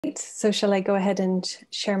Great. So shall I go ahead and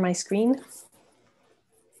share my screen?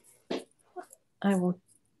 I will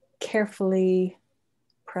carefully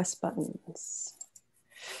press buttons.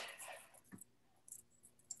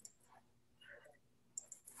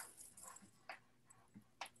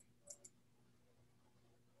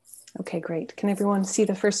 Okay, great. Can everyone see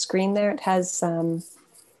the first screen there? It has the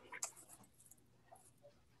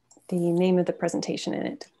name of the presentation in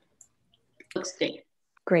it. Looks great.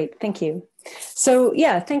 Great, thank you. So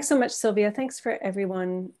yeah, thanks so much, Sylvia. Thanks for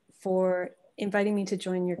everyone for inviting me to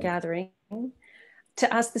join your gathering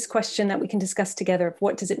to ask this question that we can discuss together of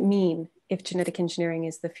what does it mean if genetic engineering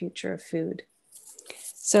is the future of food?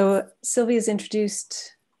 So Sylvia's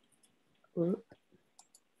introduced,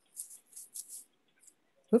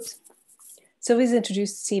 Sylvia's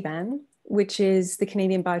introduced CBAN, which is the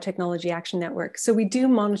Canadian Biotechnology Action Network. So we do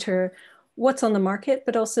monitor what's on the market,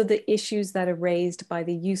 but also the issues that are raised by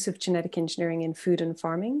the use of genetic engineering in food and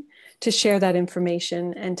farming, to share that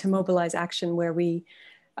information and to mobilize action where we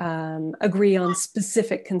agree on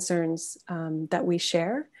specific concerns that we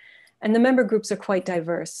share. And the member groups are quite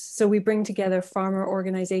diverse. So we bring together farmer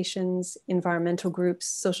organizations, environmental groups,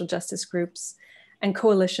 social justice groups, and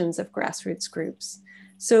coalitions of grassroots groups.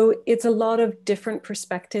 So it's a lot of different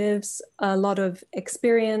perspectives, a lot of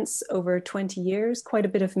experience over 20 years, quite a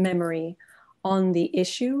bit of memory on the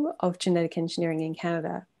issue of genetic engineering in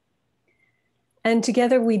Canada. And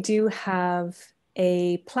together we do have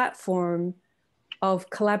a platform of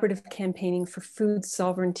collaborative campaigning for food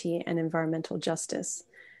sovereignty and environmental justice.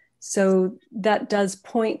 So that does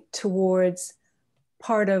point towards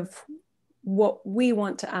part of what we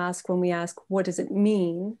want to ask when we ask, what does it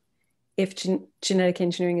mean if genetic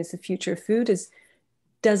engineering is the future of food? Is,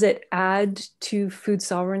 does it add to food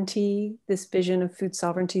sovereignty, this vision of food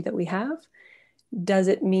sovereignty that we have? Does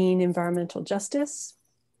it mean environmental justice?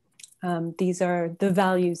 These are the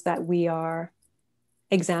values that we are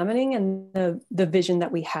examining and the vision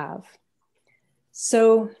that we have.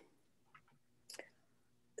 So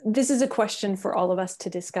this is a question for all of us to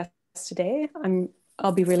discuss today.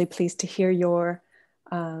 I'll be really pleased to hear your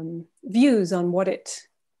views on what it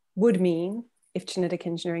would mean if genetic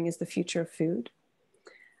engineering is the future of food.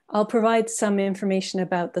 I'll provide some information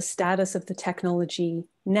about the status of the technology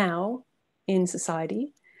now in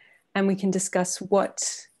society, and we can discuss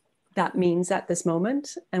what that means at this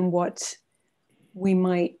moment and what we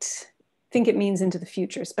might think it means into the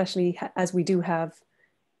future, especially as we do have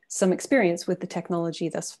some experience with the technology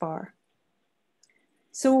thus far.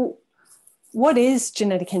 So what is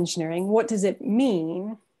genetic engineering? What does it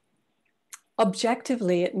mean?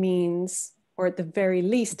 Objectively, it means, or at the very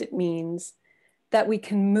least, it means that we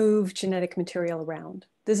can move genetic material around.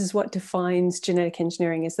 This is what defines genetic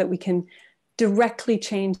engineering, is that we can directly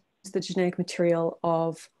change the genetic material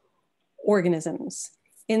of organisms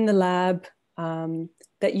in the lab,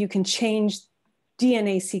 that you can change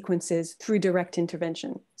DNA sequences through direct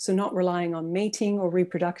intervention. So not relying on mating or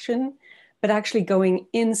reproduction, but actually going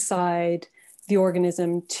inside the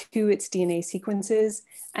organism to its DNA sequences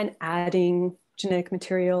and adding genetic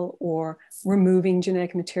material or removing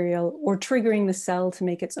genetic material or triggering the cell to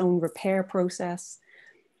make its own repair process.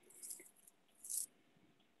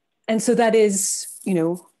 And so that is, you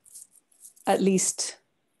know, at least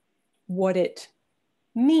what it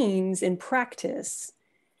means in practice,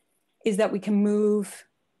 is that we can move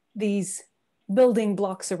these building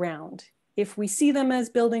blocks around. If we see them as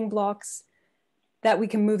building blocks, that we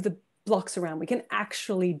can move the blocks around. We can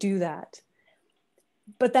actually do that.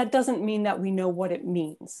 But that doesn't mean that we know what it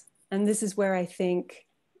means. And this is where I think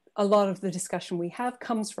a lot of the discussion we have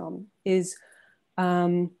comes from, is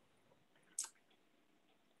on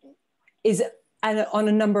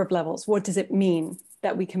a number of levels. What does it mean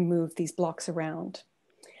that we can move these blocks around?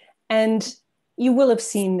 And you will have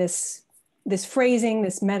seen this phrasing,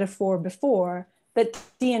 this metaphor before, that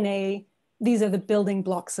DNA, these are the building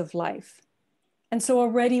blocks of life. And so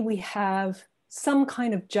already we have some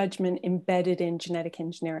kind of judgment embedded in genetic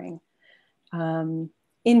engineering,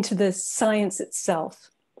 into the science itself.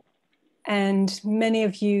 And many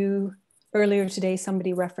of you, earlier today,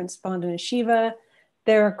 somebody referenced Vandana Shiva.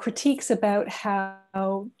 There are critiques about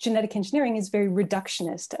how genetic engineering is very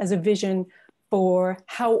reductionist as a vision for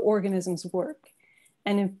how organisms work.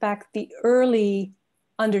 And in fact, the early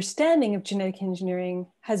understanding of genetic engineering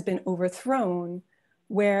has been overthrown,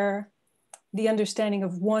 where the understanding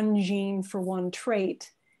of one gene for one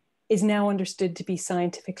trait is now understood to be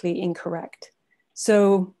scientifically incorrect.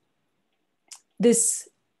 So this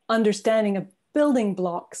understanding of building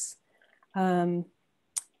blocks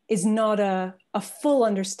is not a full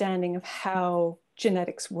understanding of how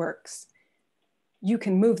genetics works. you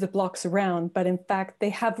can move the blocks around, but in fact,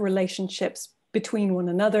 they have relationships between one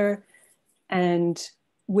another and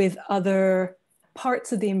with other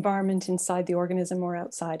parts of the environment inside the organism or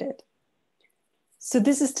outside it. So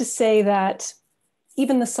this is to say that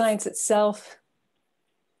even the science itself,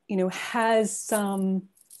 has some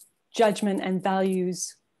judgment and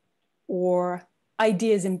values or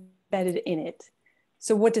ideas embedded in it.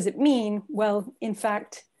 So what does it mean? Well, in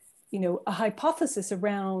fact, a hypothesis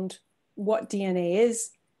around what DNA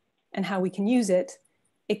is and how we can use it,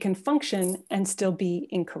 it can function and still be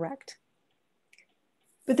incorrect.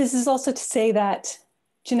 But this is also to say that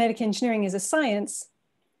genetic engineering is a science,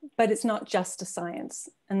 but it's not just a science.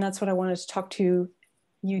 And that's what I wanted to talk to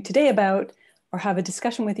you today about, or have a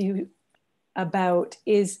discussion with you about,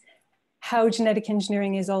 is how genetic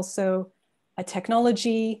engineering is also a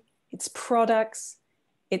technology, its products,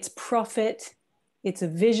 its profit, it's a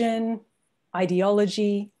vision,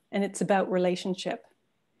 ideology, and it's about relationship.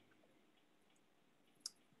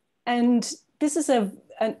 And this is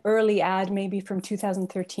an early ad, maybe from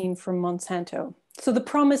 2013 from Monsanto. So the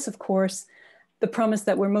promise, of course, the promise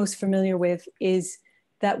that we're most familiar with is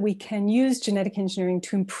that we can use genetic engineering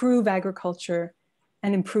to improve agriculture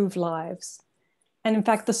and improve lives. And in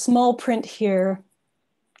fact, the small print here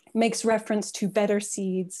makes reference to better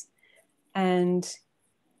seeds and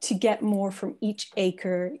to get more from each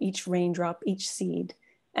acre, each raindrop, each seed,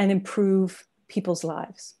 and improve people's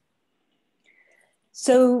lives.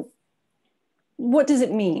 So what does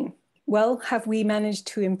it mean? Well, have we managed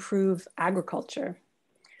to improve agriculture?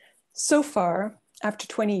 So far, after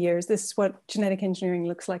 20 years, this is what genetic engineering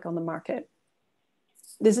looks like on the market.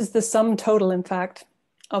 This is the sum total, in fact,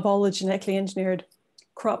 of all the genetically engineered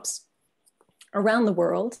crops around the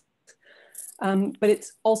world. But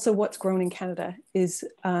it's also what's grown in Canada, is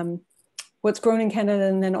what's grown in Canada,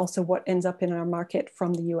 and then also what ends up in our market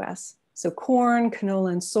from the US. So corn,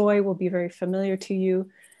 canola, and soy will be very familiar to you.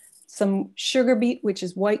 Some sugar beet, which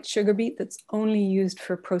is white sugar beet that's only used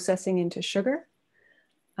for processing into sugar.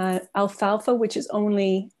 Alfalfa, which is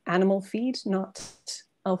only animal feed, not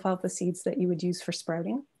alfalfa seeds that you would use for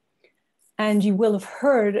sprouting. And you will have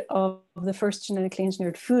heard of the first genetically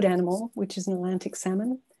engineered food animal, which is an Atlantic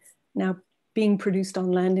salmon, now being produced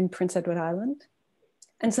on land in Prince Edward Island,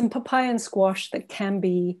 and some papaya and squash that can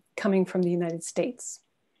be coming from the United States.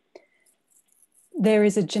 There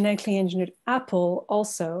is a genetically engineered apple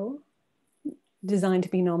also designed to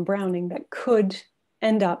be non-browning that could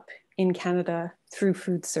end up in Canada through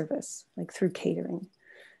food service, like through catering.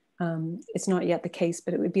 It's not yet the case,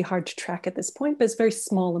 but it would be hard to track at this point, but it's a very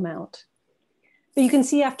small amount. But you can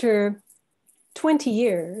see after 20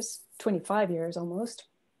 years, 25 years almost,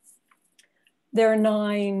 there are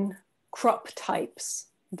 9 crop types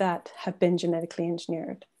that have been genetically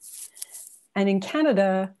engineered. And in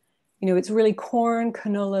Canada, it's really corn,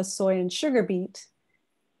 canola, soy, and sugar beet,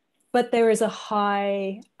 but there is a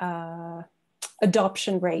high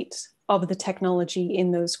adoption rate of the technology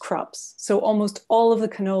in those crops. So almost all of the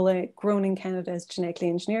canola grown in Canada is genetically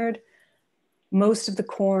engineered, most of the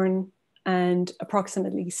corn, and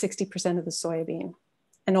approximately 60% of the soybean,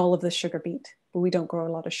 and all of the sugar beet, but we don't grow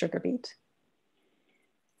a lot of sugar beet.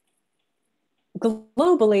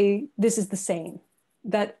 Globally, this is the same,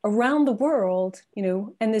 that around the world,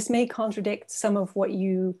 and this may contradict some of what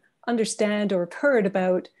you understand or have heard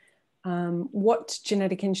about what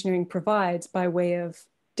genetic engineering provides by way of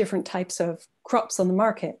different types of crops on the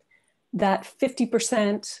market, that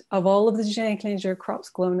 50% of all of the genetically engineered crops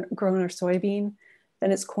grown are soybean,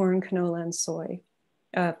 then it's corn, canola, and soy,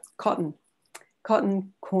 cotton,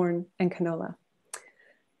 corn, and canola.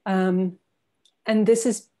 And this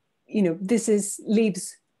is,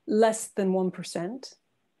 leaves less than 1%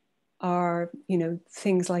 are,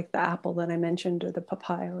 things like the apple that I mentioned, or the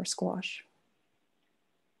papaya or squash.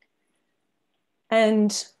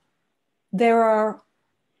 And there are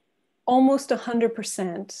almost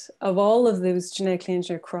 100% of all of those genetically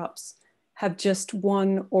engineered crops have just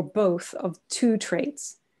one or both of 2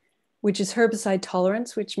 traits, which is herbicide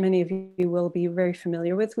tolerance, which many of you will be very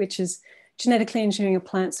familiar with, which is genetically engineering a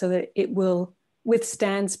plant so that it will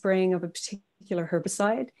withstand spraying of a particular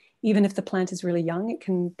herbicide. Even if the plant is really young, it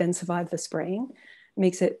can then survive the spraying. It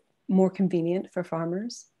makes it more convenient for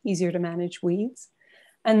farmers, easier to manage weeds.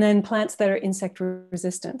 And then plants that are insect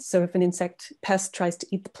resistant. So if an insect pest tries to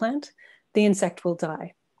eat the plant, the insect will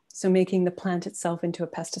die. So making the plant itself into a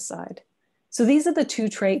pesticide. So these are the 2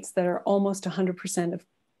 traits that are almost 100% of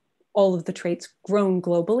all of the traits grown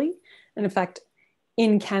globally. And in fact,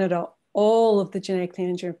 in Canada, all of the genetically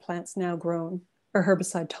engineered plants now grown are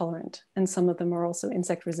herbicide tolerant, and some of them are also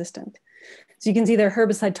insect resistant. So you can see they're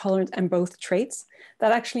herbicide tolerant and both traits.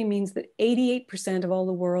 That actually means that 88% of all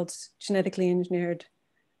the world's genetically engineered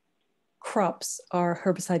crops are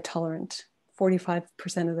herbicide tolerant. 45%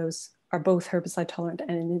 of those are both herbicide tolerant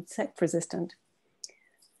and insect resistant.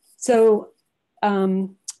 So,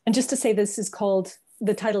 and just to say, this is called,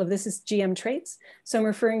 the title of this is GM traits. So I'm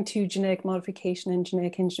referring to genetic modification and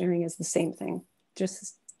genetic engineering as the same thing,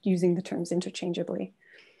 just using the terms interchangeably,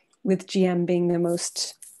 with GM being the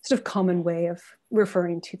most sort of common way of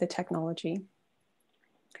referring to the technology.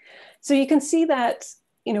 So you can see that,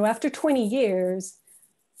 you know, after 20 years,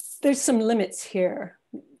 there's some limits here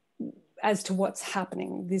as to what's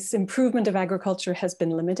happening. This improvement of agriculture has been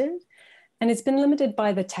limited, and it's been limited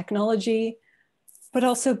by the technology, but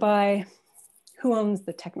also by who owns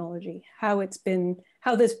the technology, how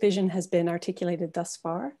this vision has been articulated thus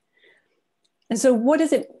far. And so what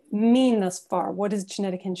does it mean thus far? What has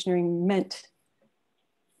genetic engineering meant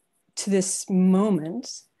to this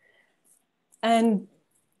moment? And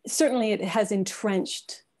certainly it has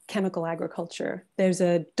entrenched chemical agriculture. There's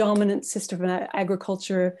a dominant system of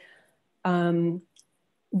agriculture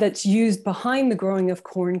that's used behind the growing of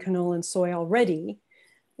corn, canola, and soy already.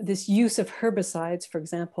 This use of herbicides, for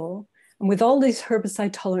example, and with all these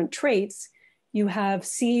herbicide tolerant traits, you have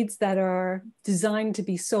seeds that are designed to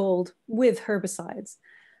be sold with herbicides.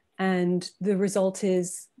 And the result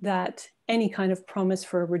is that any kind of promise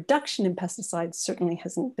for a reduction in pesticides certainly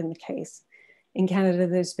hasn't been the case. In Canada,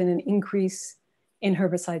 there's been an increase in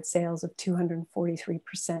herbicide sales of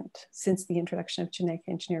 243% since the introduction of genetic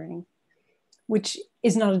engineering, which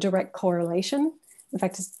is not a direct correlation. In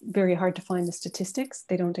fact, it's very hard to find the statistics.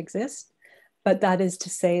 They don't exist. But that is to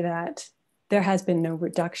say that there has been no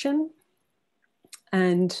reduction.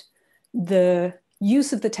 And the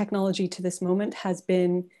use of the technology to this moment has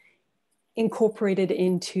been incorporated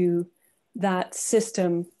into that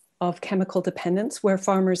system of chemical dependence where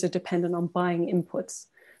farmers are dependent on buying inputs.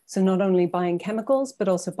 So not only buying chemicals, but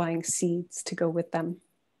also buying seeds to go with them.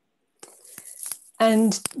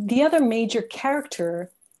 And the other major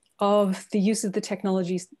character of the use of the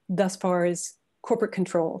technologies thus far is corporate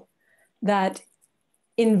control, that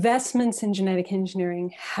investments in genetic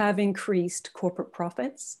engineering have increased corporate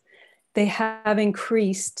profits. They have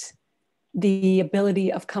increased the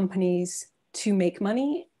ability of companies to make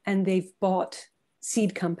money, and they've bought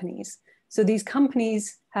seed companies. So these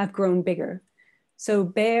companies have grown bigger. So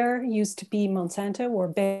Bayer used to be Monsanto, or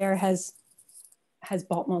Bayer has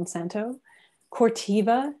bought Monsanto.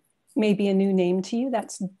 Corteva may be a new name to you.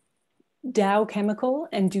 That's Dow Chemical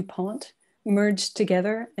and DuPont merged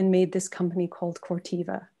together and made this company called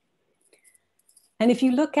Corteva. And if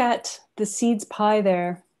you look at the seeds pie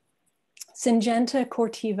there, Syngenta,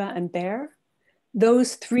 Corteva, and Bayer,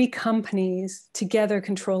 those three companies together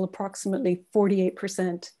control approximately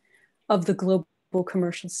 48% of the global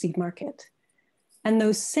commercial seed market. And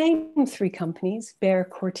those same three companies, Bayer,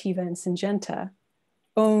 Corteva, and Syngenta,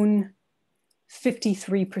 own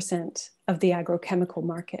 53% of the agrochemical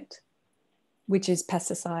market, which is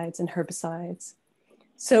pesticides and herbicides.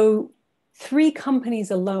 So three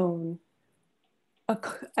companies alone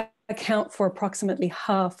account for approximately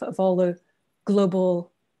half of all the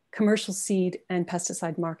global commercial seed and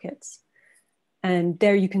pesticide markets. And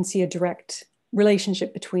there you can see a direct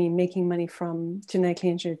relationship between making money from genetically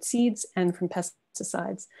engineered seeds and from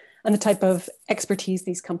pesticides, and the type of expertise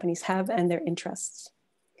these companies have and their interests.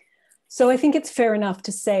 So I think it's fair enough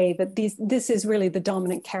to say that this is really the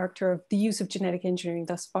dominant character of the use of genetic engineering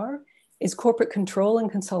thus far, is corporate control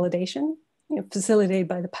and consolidation, facilitated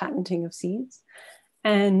by the patenting of seeds,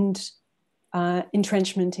 and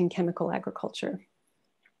entrenchment in chemical agriculture.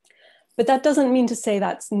 But that doesn't mean to say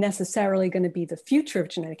that's necessarily going to be the future of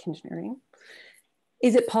genetic engineering.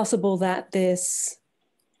 Is it possible that this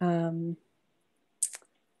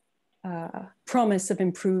promise of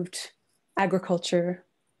improved agriculture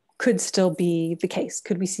could still be the case?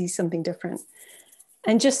 Could we see something different?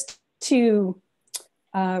 And just to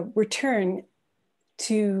return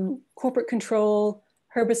to corporate control,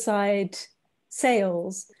 herbicide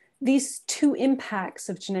sales, these two impacts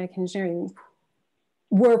of genetic engineering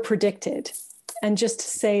were predicted. And just to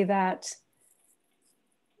say that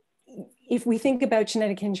if we think about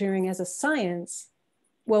genetic engineering as a science,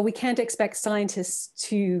 well, we can't expect scientists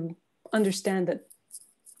to understand that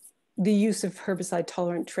the use of herbicide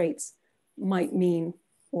tolerant traits might mean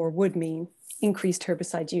or would mean increased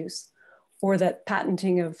herbicide use, or that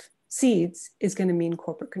patenting of seeds is going to mean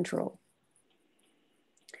corporate control.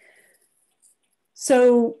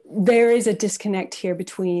 So there is a disconnect here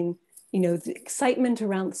between, the excitement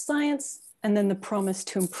around the science and then the promise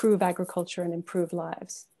to improve agriculture and improve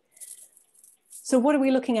lives. So what are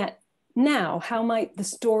we looking at now? How might the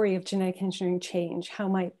story of genetic engineering change? How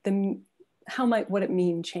might what it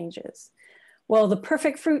mean changes? Well, the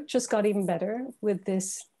perfect fruit just got even better with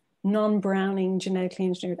this non-browning genetically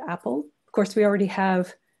engineered apple. Of course, we already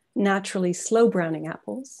have naturally slow browning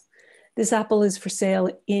apples. This apple is for sale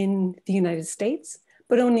in the United States,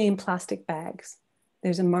 but only in plastic bags.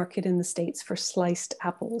 There's a market in the States for sliced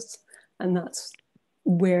apples, and that's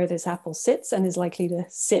where this apple sits and is likely to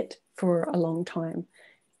sit for a long time,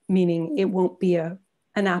 meaning it won't be an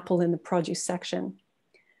apple in the produce section.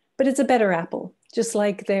 But it's a better apple, just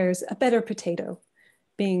like there's a better potato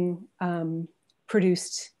being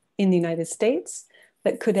produced in the United States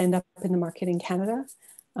that could end up in the market in Canada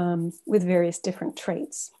with various different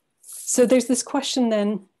traits. So there's this question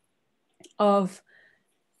then of,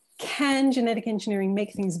 can genetic engineering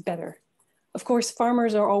make things better? Of course,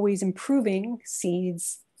 farmers are always improving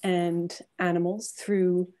seeds and animals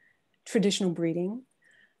through traditional breeding.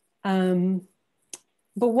 But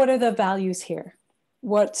what are the values here?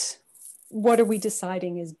 What are we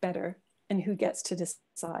deciding is better, and who gets to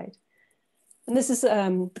decide? And this is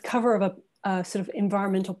the cover of a sort of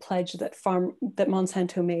environmental pledge that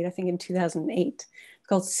Monsanto made, I think in 2008. It's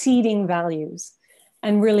called Seeding Values.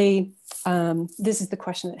 And really, this is the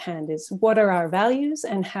question at hand, is what are our values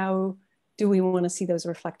and how do we want to see those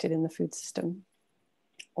reflected in the food system?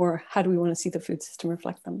 Or how do we want to see the food system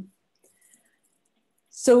reflect them?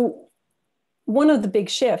 So one of the big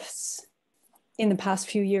shifts in the past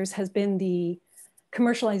few years has been the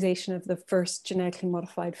commercialization of the first genetically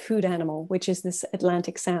modified food animal, which is this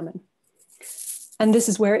Atlantic salmon. And this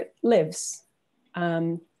is where it lives,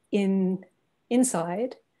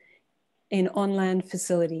 inside in on-land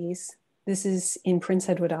facilities. This is in Prince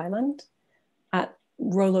Edward Island at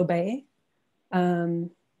Rollo Bay,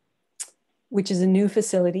 which is a new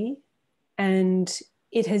facility. And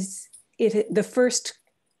the first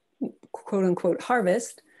quote unquote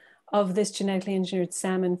harvest of this genetically engineered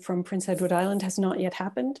salmon from Prince Edward Island has not yet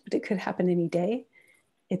happened, but it could happen any day.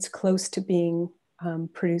 It's close to being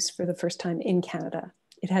produced for the first time in Canada.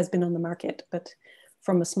 It has been on the market, but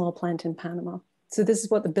from a small plant in Panama. So this is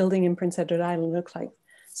what the building in Prince Edward Island looks like.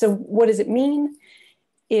 So what does it mean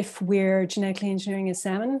if we're genetically engineering a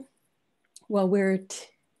salmon? Well, we're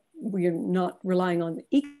not relying on the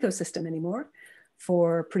ecosystem anymore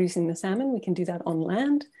for producing the salmon. We can do that on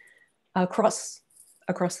land across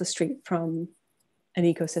the street from an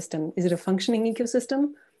ecosystem. Is it a functioning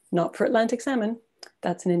ecosystem? Not for Atlantic salmon.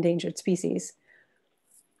 That's an endangered species.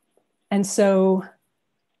 And so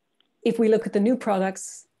if we look at the new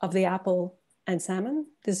products of the apple and salmon,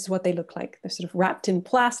 this is what they look like. They're sort of wrapped in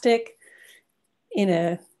plastic in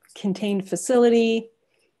a contained facility.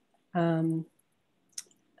 And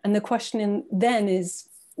the question then is,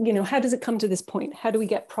 how does it come to this point? How do we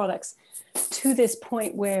get products to this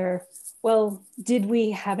point where, well, did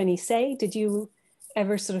we have any say? Did you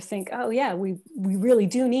ever sort of think, oh yeah, we really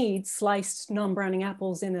do need sliced non-browning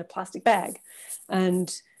apples in a plastic bag,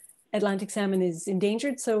 and Atlantic salmon is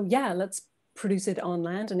endangered, so yeah, let's produce it on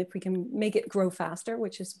land, and if we can make it grow faster,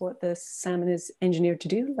 which is what the salmon is engineered to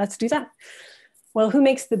do, let's do that. Well, who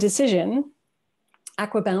makes the decision?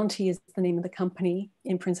 Aqua Bounty is the name of the company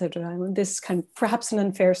in Prince Edward Island. This is kind of perhaps an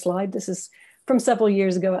unfair slide. This is from several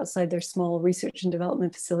years ago outside their small research and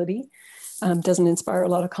development facility. Doesn't inspire a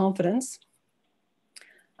lot of confidence.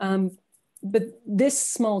 But this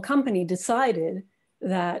small company decided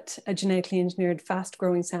that a genetically engineered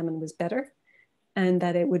fast-growing salmon was better and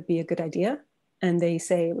that it would be a good idea. And they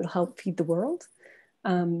say it will help feed the world.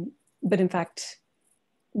 But in fact,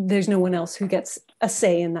 there's no one else who gets a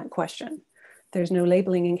say in that question. There's no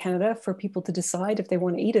labeling in Canada for people to decide if they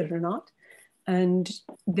want to eat it or not. And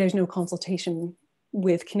there's no consultation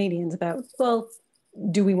with Canadians about, well,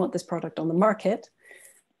 do we want this product on the market?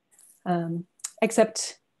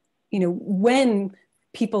 Except, when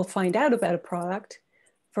people find out about a product,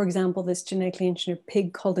 for example, this genetically engineered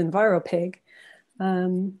pig called EnviroPig,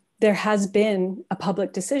 there has been a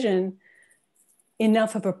public decision.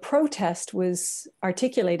 Enough of a protest was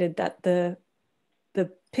articulated that the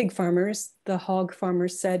pig farmers, the hog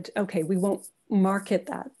farmers said, okay, we won't market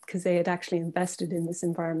that, because they had actually invested in this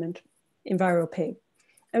EnviroPig.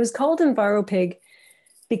 It was called EnviroPig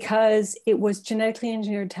because it was genetically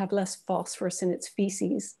engineered to have less phosphorus in its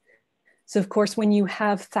feces. So of course, when you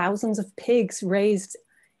have thousands of pigs raised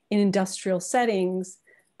in industrial settings,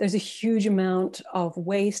 there's a huge amount of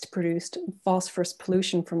waste produced, phosphorus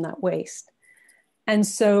pollution from that waste. And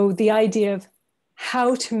so the idea of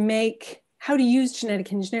how to use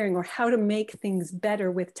genetic engineering or how to make things better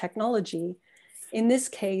with technology In this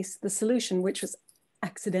case, the solution, which was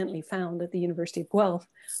accidentally found at the University of Guelph,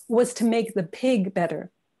 was to make the pig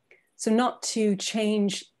better. So not to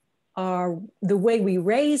change the way we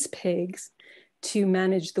raise pigs to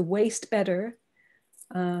manage the waste better,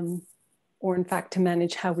 or in fact to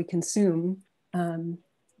manage how we consume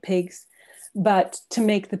pigs, but to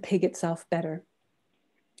make the pig itself better.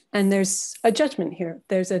 And there's a judgment here.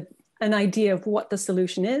 There's an idea of what the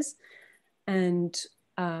solution is and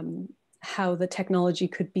how the technology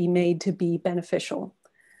could be made to be beneficial.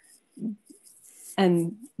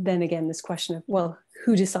 And then again, this question of, well,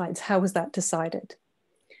 who decides? How was that decided?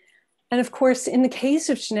 And of course, in the case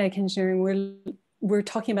of genetic engineering, we're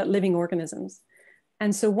talking about living organisms.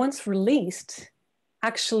 And so once released,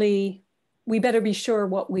 actually, we better be sure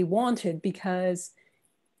what we wanted, because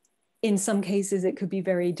in some cases, it could be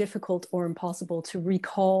very difficult or impossible to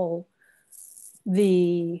recall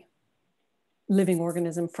the living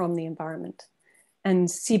organism from the environment. And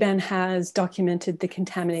CBAN has documented the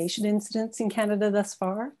contamination incidents in Canada thus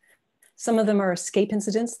far. Some of them are escape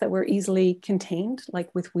incidents that were easily contained,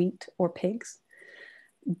 like with wheat or pigs.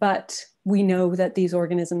 But we know that these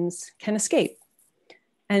organisms can escape.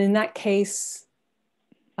 And in that case,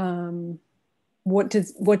 what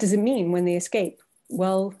does it mean when they escape?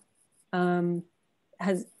 Well, in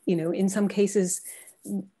some cases,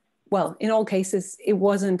 well, in all cases, it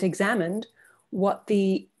wasn't examined what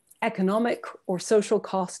the economic or social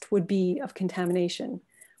cost would be of contamination,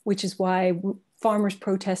 which is why farmers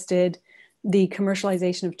protested the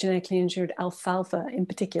commercialization of genetically engineered alfalfa in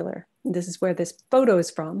particular. This is where this photo is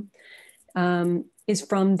from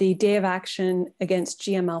the Day of Action Against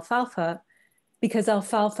GM Alfalfa, because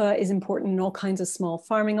alfalfa is important in all kinds of small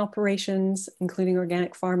farming operations, including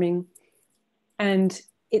organic farming. And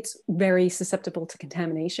it's very susceptible to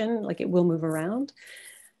contamination, like it will move around.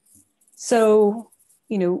 So,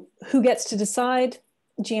 who gets to decide?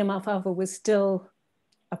 GM alfalfa was still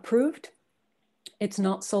approved. It's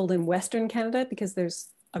not sold in Western Canada because there's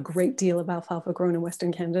a great deal of alfalfa grown in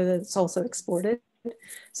Western Canada that's also exported.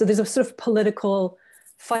 So there's a sort of political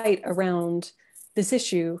fight around this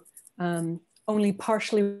issue, only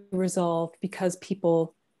partially resolved because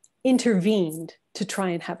people intervened to try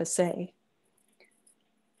and have a say.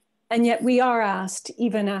 And yet we are asked,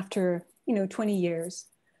 even after 20 years,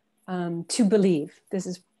 to believe. This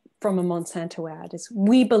is from a Monsanto ad, is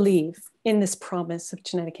we believe in this promise of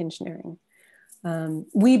genetic engineering.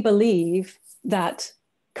 We believe that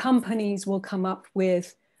companies will come up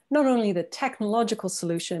with not only the technological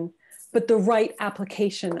solution, but the right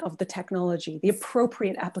application of the technology, the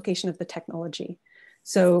appropriate application of the technology.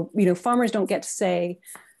 So, farmers don't get to say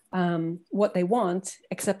what they want,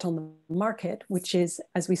 except on the market, which is,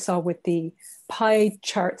 as we saw with the pie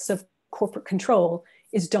charts of corporate control,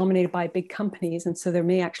 is dominated by big companies. And so there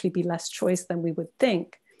may actually be less choice than we would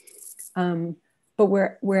think. But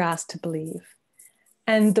we're asked to believe.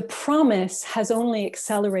 And the promise has only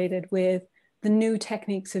accelerated with the new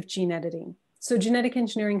techniques of gene editing. So genetic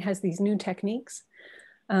engineering has these new techniques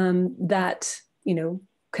that,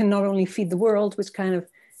 can not only feed the world, which kind of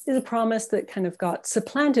is a promise that kind of got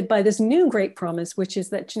supplanted by this new great promise, which is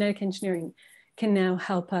that genetic engineering can now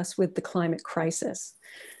help us with the climate crisis.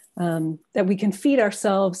 That we can feed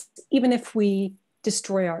ourselves even if we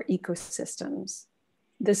destroy our ecosystems.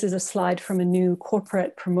 This is a slide from a new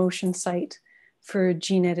corporate promotion site for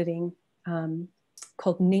gene editing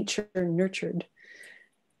called Nature Nurtured.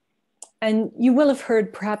 And you will have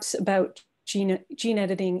heard perhaps about gene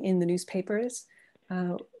editing in the newspapers.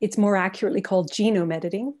 It's more accurately called genome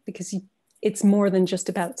editing because it's more than just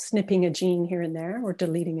about snipping a gene here and there or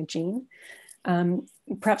deleting a gene.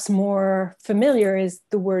 Perhaps more familiar is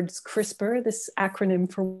the words CRISPR, this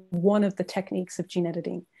acronym for one of the techniques of gene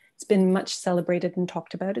editing. It's been much celebrated and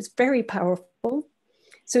talked about. It's very powerful.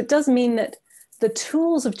 So it does mean that the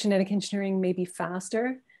tools of genetic engineering may be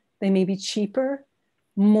faster, they may be cheaper,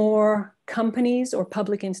 more companies or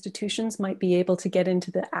public institutions might be able to get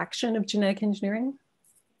into the action of genetic engineering.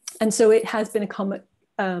 And so it has been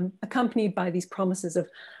accompanied by these promises of,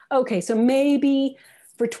 okay, so maybe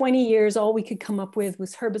for 20 years, all we could come up with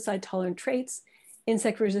was herbicide-tolerant traits,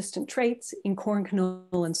 insect-resistant traits in corn,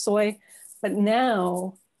 canola, and soy. But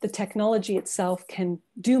now the technology itself can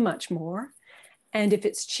do much more. And if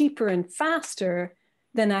it's cheaper and faster,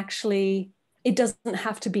 then actually it doesn't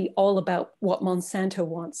have to be all about what Monsanto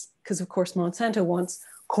wants. Because of course, Monsanto wants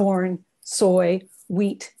corn, soy,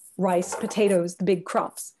 wheat, rice, potatoes, the big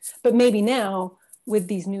crops. But maybe now with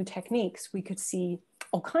these new techniques, we could see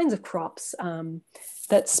all kinds of crops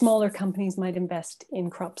that smaller companies might invest in,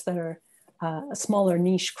 crops that are a smaller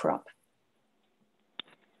niche crop.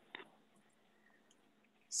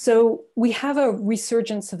 So we have a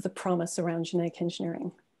resurgence of the promise around genetic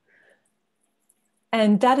engineering.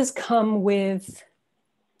 And that has come with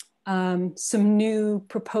some new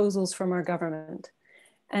proposals from our government.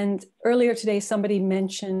 And earlier today, somebody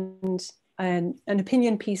mentioned an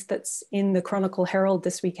opinion piece that's in the Chronicle Herald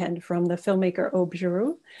this weekend from the filmmaker Aube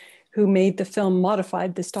Giroux, who made the film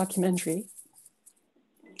Modified, this documentary.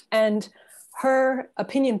 And her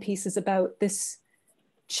opinion piece is about this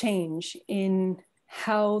change in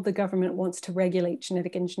how the government wants to regulate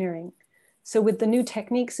genetic engineering. So with the new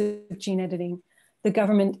techniques of gene editing, the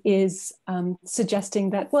government is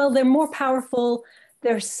suggesting that, well, they're more powerful,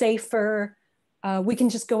 they're safer, we can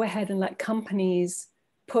just go ahead and let companies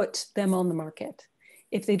put them on the market.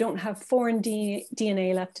 If they don't have foreign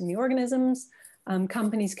DNA left in the organisms,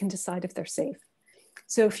 companies can decide if they're safe.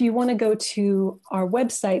 So if you want to go to our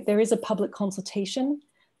website, there is a public consultation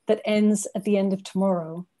that ends at the end of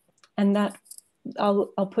tomorrow. And that I'll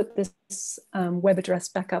put this web address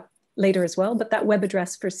back up later as well, but that web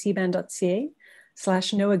address for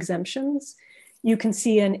cban.ca/no exemptions, you can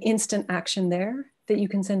see an instant action there that you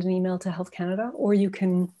can send an email to Health Canada, or you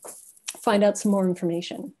can find out some more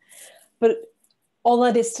information. But all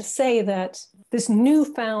that is to say that this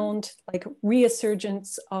newfound like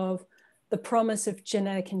resurgence of the promise of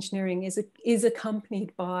genetic engineering is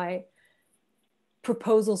accompanied by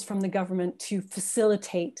proposals from the government to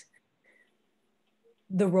facilitate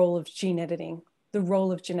the role of gene editing, the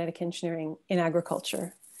role of genetic engineering in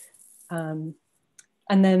agriculture. And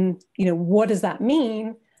then, what does that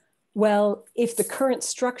mean? Well, if the current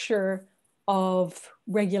structure of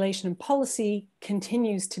regulation and policy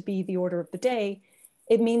continues to be the order of the day,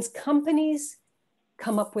 it means companies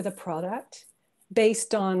come up with a product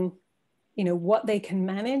based on, what they can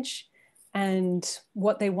manage and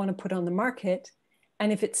what they want to put on the market.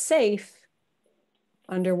 And if it's safe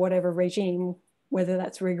under whatever regime, whether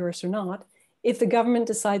that's rigorous or not, if the government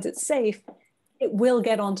decides it's safe, it will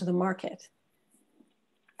get onto the market.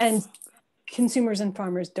 And consumers and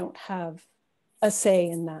farmers don't have a say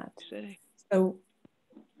in that. So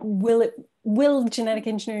will genetic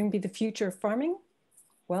engineering be the future of farming?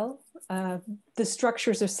 Well, the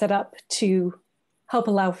structures are set up to help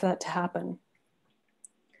allow for that to happen.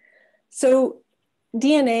 So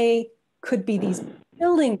DNA could be these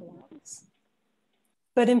building blocks,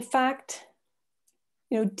 but in fact,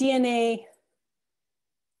 DNA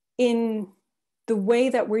in the way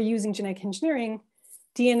that we're using genetic engineering,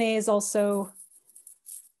 DNA is also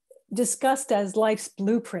discussed as life's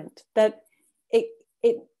blueprint, that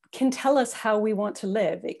it can tell us how we want to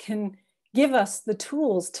live. It can give us the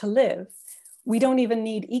tools to live. We don't even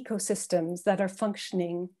need ecosystems that are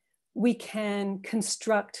functioning. We can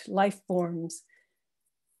construct life forms,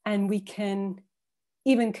 and we can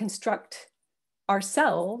even construct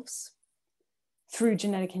ourselves through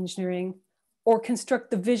genetic engineering, or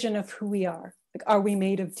construct the vision of who we are. Like, are we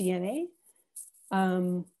made of DNA?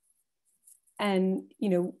 And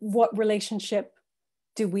what relationship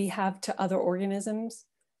do we have to other organisms?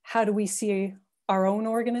 How do we see our own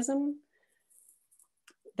organism?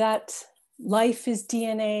 That life is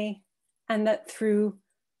DNA, and that through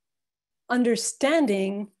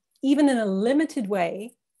understanding, even in a limited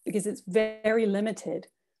way, because it's very limited,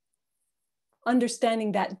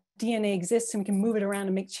 understanding that DNA exists and we can move it around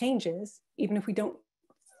and make changes, even if we don't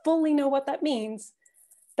fully know what that means,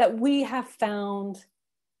 that we have found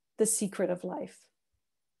the secret of life.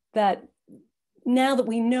 That now that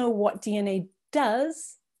we know what DNA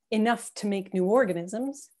does, enough to make new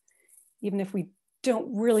organisms, even if we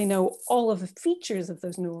don't really know all of the features of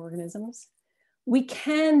those new organisms, we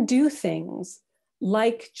can do things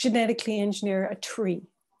like genetically engineer a tree.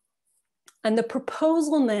 And the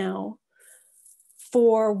proposal now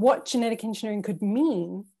for what genetic engineering could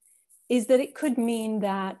mean is that it could mean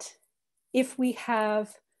that if we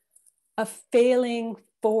have a failing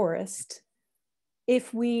forest,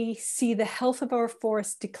 if we see the health of our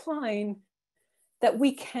forest decline, that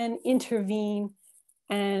we can intervene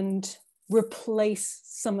and replace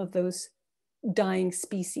some of those dying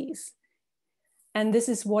species. And this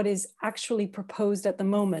is what is actually proposed at the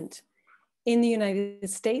moment in the United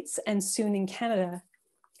States and soon in Canada.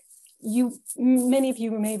 Many of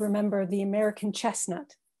you may remember the American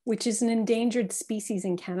chestnut, which is an endangered species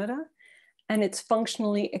in Canada, and it's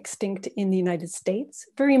functionally extinct in the United States.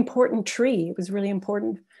 Very important tree. It was a really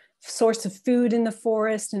important source of food in the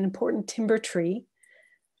forest, an important timber tree.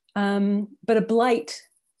 But a blight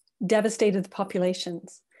devastated the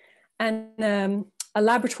populations. And a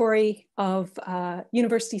laboratory of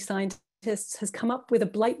university scientists has come up with a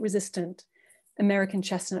blight-resistant American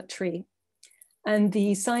chestnut tree. And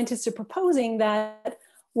the scientists are proposing that,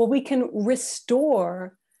 well, we can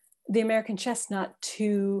restore the American chestnut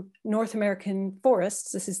to North American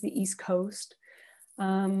forests, this is the East Coast,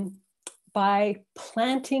 by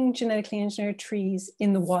planting genetically engineered trees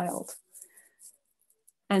in the wild.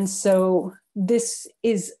 And so this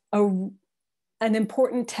is an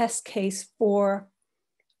important test case for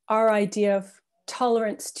our idea of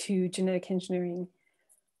tolerance to genetic engineering,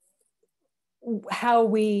 how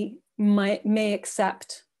we may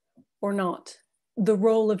accept or not the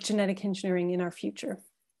role of genetic engineering in our future.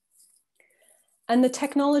 And the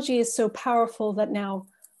technology is so powerful that now,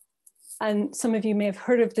 and some of you may have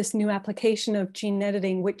heard of this new application of gene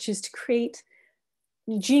editing, which is to create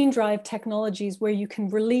gene-drive technologies where you can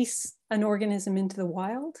release an organism into the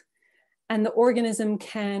wild, and the organism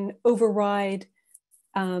can override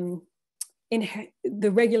the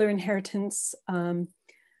regular inheritance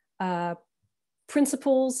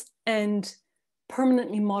principles and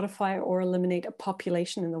permanently modify or eliminate a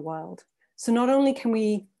population in the wild. So not only can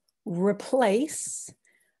we replace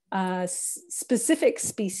specific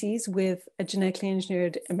species with a genetically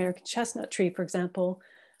engineered American chestnut tree, for example,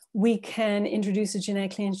 we can introduce a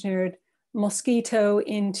genetically engineered mosquito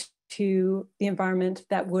into the environment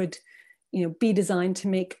that would, be designed to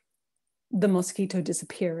make the mosquito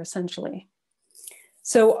disappear, essentially.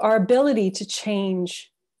 So our ability to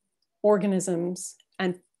change organisms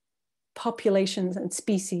and populations and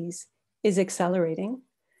species is accelerating.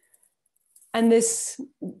 And this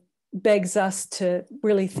begs us to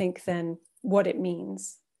really think then what it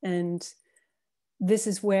means. And this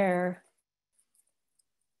is where,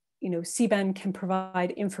 CBAN can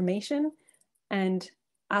provide information and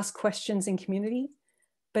ask questions in community,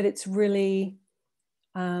 but it's really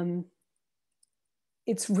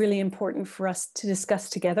important for us to discuss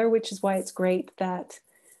together, which is why it's great that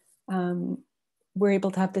we're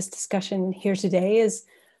able to have this discussion here today.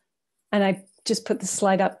 And I just put the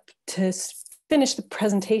slide up to finish the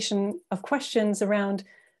presentation of questions around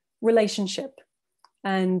relationship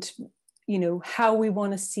and, how we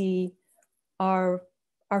want to see our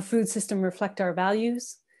food system reflect our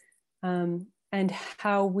values, and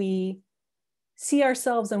how we see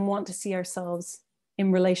ourselves and want to see ourselves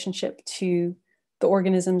in relationship to the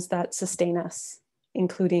organisms that sustain us,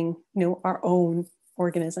 including, our own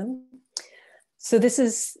organism. So this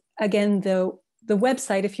is, again, the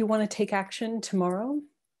website. If you want to take action tomorrow,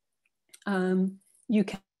 you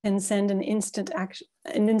can send an instant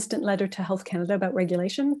letter to Health Canada about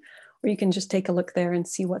regulation, or you can just take a look there and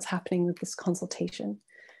see what's happening with this consultation.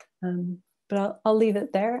 But I'll leave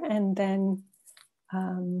it there, and then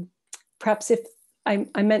perhaps if I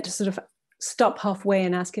meant to sort of stop halfway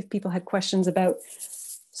and ask if people had questions about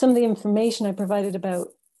some of the information I provided about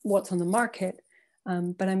what's on the market,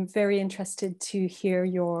 but I'm very interested to hear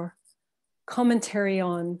your commentary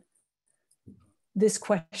on this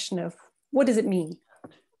question of what does it mean?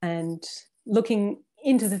 And looking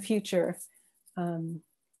into the future,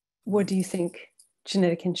 what do you think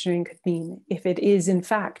genetic engineering could mean if it is, in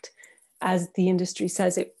fact, as the industry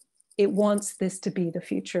says, it wants this to be the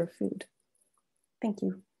future of food? Thank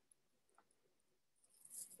you.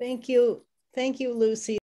 Thank you. Thank you, Lucy.